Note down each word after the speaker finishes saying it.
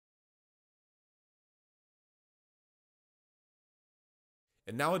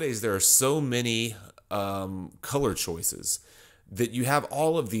And nowadays, there are so many color choices that you have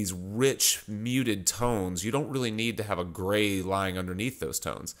all of these rich, muted tones. You don't really need to have a gray lying underneath those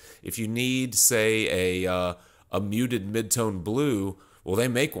tones. If you need, say, a muted mid-tone blue, well, they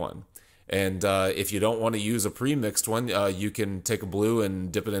make one. And if you don't want to use a pre-mixed one, you can take a blue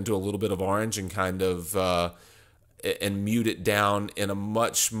and dip it into a little bit of orange and kind of and mute it down in a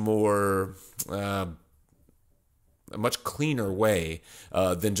much cleaner way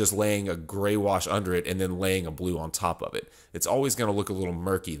than just laying a gray wash under it and then laying a blue on top of it. It's always going to look a little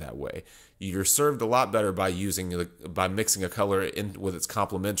murky that way. You're served a lot better by by mixing a color in with its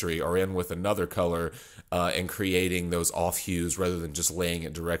complementary or in with another color and creating those off hues rather than just laying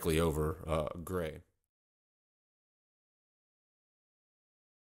it directly over gray.